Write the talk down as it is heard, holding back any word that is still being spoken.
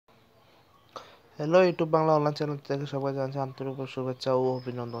Hello YouTube Bangla online channel থেকে সবাই জানাচ্ছি আন্তরিক শুভেচ্ছা ও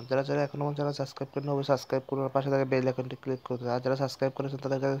অভিনন্দন। যারা যারা এখনো আমার চ্যানেল সাবস্ক্রাইব করেন অবশ্যই সাবস্ক্রাইব করুন, আর পাশে থাকা বেল আইকনটি ক্লিক করুন। আর যারা সাবস্ক্রাইব করেছেন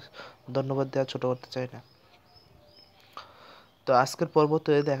তাদেরকে ধন্যবাদ দেওয়া ছোট করতে চাই না। তো আজকের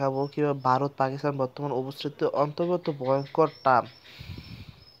পর্বতে দেখাবো কিভাবে ভারত পাকিস্তান বর্তমান অবস্থিত অন্তর্গত ভয়ঙ্কর টার্ম।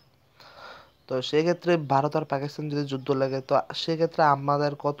 তো সেক্ষেত্রে ভারত আর পাকিস্তান যদি যুদ্ধ লাগে তো সেক্ষেত্রে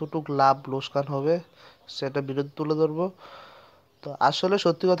আমাদের কতটুকু লাভ লোকসান হবে সেটা বিরোধী তুলে ধরবো। তো আসলে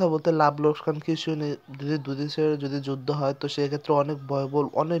সত্যি কথা বলতে লাভ লোকসান কিছু নেই। যদি দুই দেশের যদি যুদ্ধ হয় তো সেক্ষেত্রে অনেক ভয়াবহ,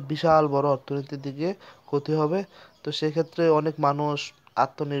 অনেক বিশাল বড় অর্থনীতির দিকে ক্ষতি হবে। তো সেক্ষেত্রে অনেক মানুষ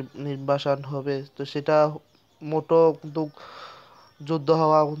আত্মনির্বাসন হবে। তো সেটা মোটো কিন্তু যুদ্ধ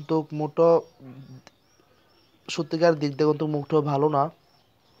হওয়া কিন্তু মোটো সত্যিকার দিক দিয়ে কিন্তু মুঠো ভালো না।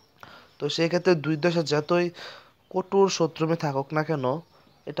 তো সেক্ষেত্রে দুই দেশে যতই কঠোর শত্রুমে থাকুক না কেন,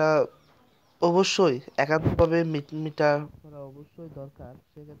 এটা অবশ্যই একান্তভাবে মিটা করা অবশ্যই দরকার।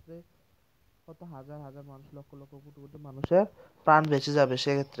 সেক্ষেত্রে কত হাজার হাজার মানুষ, লক্ষ লক্ষ কোটি কোটি মানুষের প্রাণ বেঁচে যাবে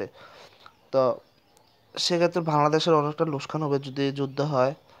সেক্ষেত্রে। তো সেক্ষেত্রে বাংলাদেশের অনেকটা লোকসান হবে যদি যুদ্ধ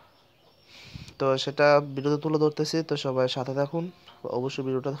হয়। তো সেটা ভিডিওতে তুলে ধরতেছি, তো সবাই সাথে থাকুন। অবশ্যই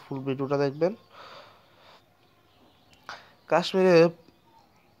ভিডিওটা ফুল ভিডিওটা দেখবেন। কাশ্মীরে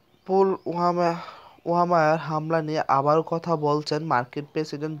পুলওয়ামার হামলা নিয়ে আবারও কথা বলছেন মার্কিন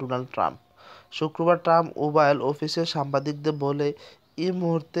প্রেসিডেন্ট ডোনাল্ড ট্রাম্প। শুক্রবার ট্রাম্প ওভাল অফিসে সাংবাদিকদের বলে, এই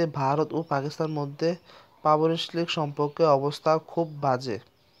মুহূর্তে ভারত ও পাকিস্তানের মধ্যে পারস্পরিক সম্পর্কের অবস্থা খুব বাজে।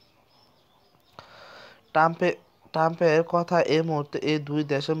 ট্রাম্পে ট্রাম্পের কথা, এই মুহূর্তে এই দুই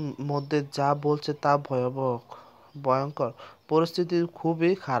দেশের মধ্যে যা বলছে তা ভয়াবহ, ভয়ঙ্কর। পরিস্থিতি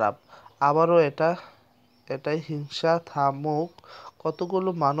খুবই খারাপ। আবারও এটাই হিংসা থামুক। কতগুলো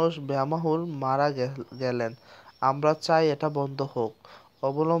মানুষ বেমাহুল মারা গেলেন। আমরা চাই এটা বন্ধ হোক।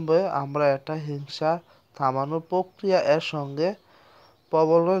 অবলম্বে আমরা এটা হিংসা থামানোর প্রক্রিয়া এর সঙ্গে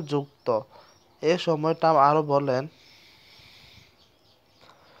প্রবলভাবে যুক্ত। এ সময় ট্রাম্প আরো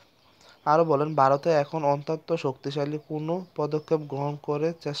বলেন, ভারতে এখন অত্যন্ত শক্তিশালী কোনো পদক্ষেপ গ্রহণ করে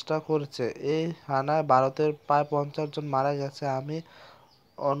চেষ্টা করছে। এই হানায় ভারতের প্রায় 50 জন মারা গেছে, আমি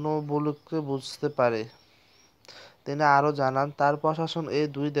অনুবলকে বুঝতে পারি। তিনি আরো জানান, তার প্রশাসন এই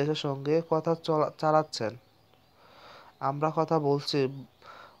দুই দেশের সঙ্গে কথা চালাচ্ছেন। আমরা কথা বলছি,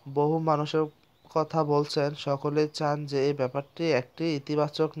 বহু মানুষের কথা বলছেন, সকলেই চান যে এই ব্যাপারটি একটি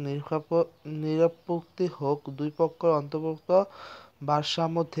ইতিবাচক নিরপেক্ষ হোক। দুই পক্ষের অন্তর্ভুক্ত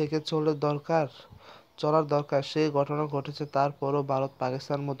ভারসাম্য থেকে চলার দরকার। সেই ঘটনা ঘটেছে, তারপরও ভারত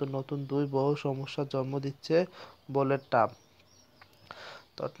পাকিস্তানের মতো নতুন দুই বহু সমস্যার জন্ম দিচ্ছে বলে ট্রাম্প।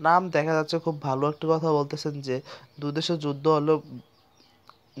 তো ট্রাম্প দেখা যাচ্ছে খুব ভালো একটা কথা বলতেছেন যে দুই দেশের যুদ্ধ হলেও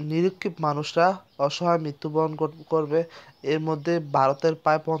নিরীহ মানুষরা অসহায় মৃত্যুবরণ করবে। এর মধ্যে ভারতের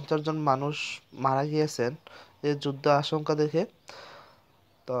প্রায় 50 জন মানুষ মারা গিয়েছেন এই যুদ্ধ আশঙ্কা দেখে।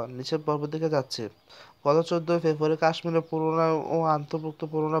 তো নিচের পর্ব দিকে যাচ্ছে। গত 14 ফেব্রুয়ারি কাশ্মীরের পুরোনো ও অন্তর্ভুক্ত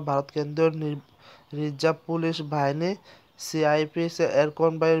পুরোনো ভারত কেন্দ্রীয় রিজার্ভ পুলিশ বাহিনী সিআইপিএফ এর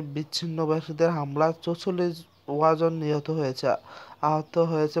কনভয়ের বিচ্ছিন্নতাবাদীদের হামলায় 44 জন নিহত হয়েছে, আহত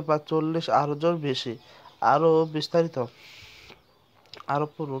হয়েছে প্রায় 40, আরও জন বেশি। আরও বিস্তারিত আরো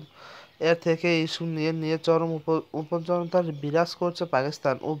পড়ুন। এর থেকে ইস্যু নিয়ে চরম উত্তেজনা বিরাজ করছে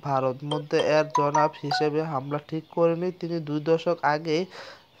পাকিস্তান ও ভারত মধ্যে। এর জবাব হিসেবে হামলা ঠিক করেনি তিনি 2 দশক আগেই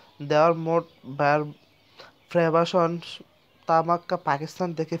দেওয়ার মোট প্রেবাসন তামাক্কা পাকিস্তান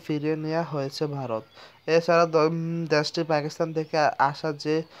থেকে ফিরিয়ে নেওয়া হয়েছে ভারত। এছাড়া দেশটি পাকিস্তান থেকে আসা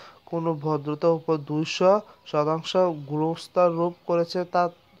যে কোনো ভদ্রতার উপর 200% গুরুত্বারোপ করেছে, তা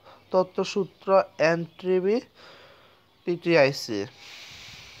তথ্যসূত্র এনটিভি পিটিআইসি।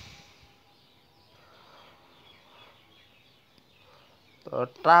 তো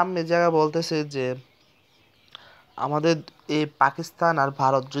ট্রাম্প এ জায়গায় বলতেছে যে আমাদের এই পাকিস্তান আর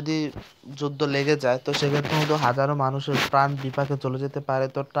ভারত যদি যুদ্ধ লেগে যায় তো সেক্ষেত্রে হয়তো হাজারো মানুষের প্রাণ বিপাকে চলে যেতে পারে।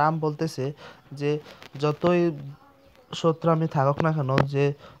 তো ট্রাম্প বলতেছে যে যতই শত্রুতামি থাকুক না কেন, যে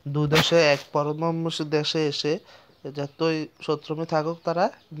দু দেশে এক পরমাণু দেশে এসে যতই শত্রুতামি থাকুক তারা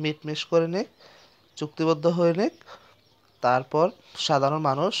মিটমিশ করে নিক, চুক্তিবদ্ধ হয়ে নিক, তারপর সাধারণ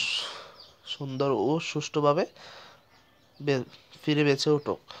মানুষ সুন্দর ও সুষ্ঠুভাবে ফিরে বেঁচে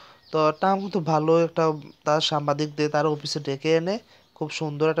উঠুক। তো ট্রাম্প কিন্তু ভালো একটা তার সাংবাদিকদের তার অফিসে ডেকে এনে খুব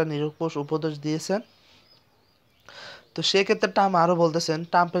সুন্দর একটা নিরঙ্কুশ উপদেশ দিয়েছেন। তো সেক্ষেত্রে ট্রাম্প আরও বলতেছেন,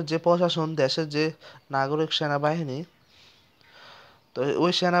 ট্রাম্পের যে প্রশাসন, দেশের যে নাগরিক সেনাবাহিনী, তো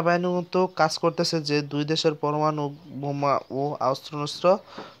ওই সেনাবাহিনী তো কাজ করতেছে যে দুই দেশের পরমাণু বোমা ও অস্ত্রশস্ত্র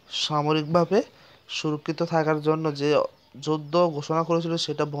সামরিকভাবে সুরক্ষিত থাকার জন্য যে যুদ্ধ ঘোষণা করেছিল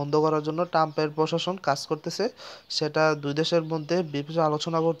সেটা বন্ধ করার জন্য ট্রাম্পের প্রশাসন কাজ করতেছে। সেটা দুই দেশের মধ্যে বিভিন্ন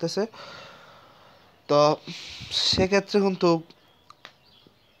আলোচনা করতেছে। তো সেক্ষেত্রে কিন্তু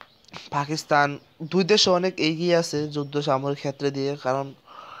পাকিস্তান, দুই দেশে অনেক এগিয়ে আছে যুদ্ধ সামরিক ক্ষেত্রে দিয়ে, কারণ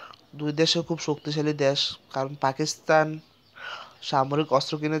দুই দেশে খুব শক্তিশালী দেশ। কারণ পাকিস্তান সামরিক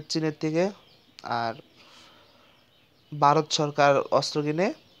অস্ত্র কিনে চীনের থেকে, আর ভারত সরকার অস্ত্র কিনে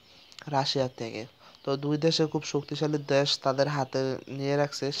রাশিয়ার থেকে। তো দুই দেশে খুব শক্তিশালী দেশ তাদের হাতে নিয়ে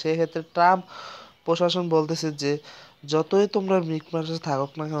রাখছে। সেক্ষেত্রে ট্রাম্প প্রশাসন বলতেছে যে যতই তোমরা মিটমাটে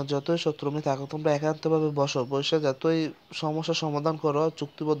থাকুক না কেন, যতই শত্রুমি থাকুক, তোমরা একান্তভাবে বসো, বসে যতই সমস্যার সমাধান করো,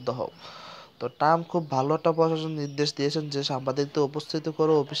 চুক্তিবদ্ধ হও। তো ট্রাম্প খুব ভালো একটা প্রশাসন নির্দেশ দিয়েছেন যে সাংবাদিকদের উপস্থিত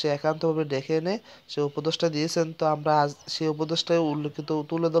করে অফিসে একান্তভাবে ডেকে এনে সে উপদেশটা দিয়েছেন। তো আমরা আজ সেই উপদেশটাই উল্লেখিত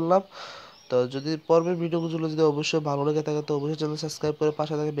তুলে ধরলাম। তো যদি পর্বের ভিডিওগুলো যদি অবশ্যই ভালো লেগে থাকে তো অবশ্যই চ্যানেল সাবস্ক্রাইব করে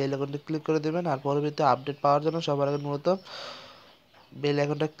পাশে থাকা বেল আইকনটি ক্লিক করে দেবেন। আর পরবর্তী আপডেট পাওয়ার জন্য সবার আগে মূলত বেল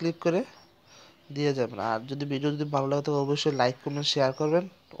আইকনটা ক্লিক করে দিয়ে যাবেন। আর যদি ভিডিও যদি ভালো লাগে তো অবশ্যই লাইক কমেন্ট শেয়ার করবেন,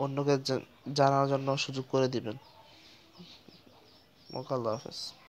 অন্যকে জানার জন্য সুযোগ করে দিবেন। ওকে, আল্লাহ হাফেজ।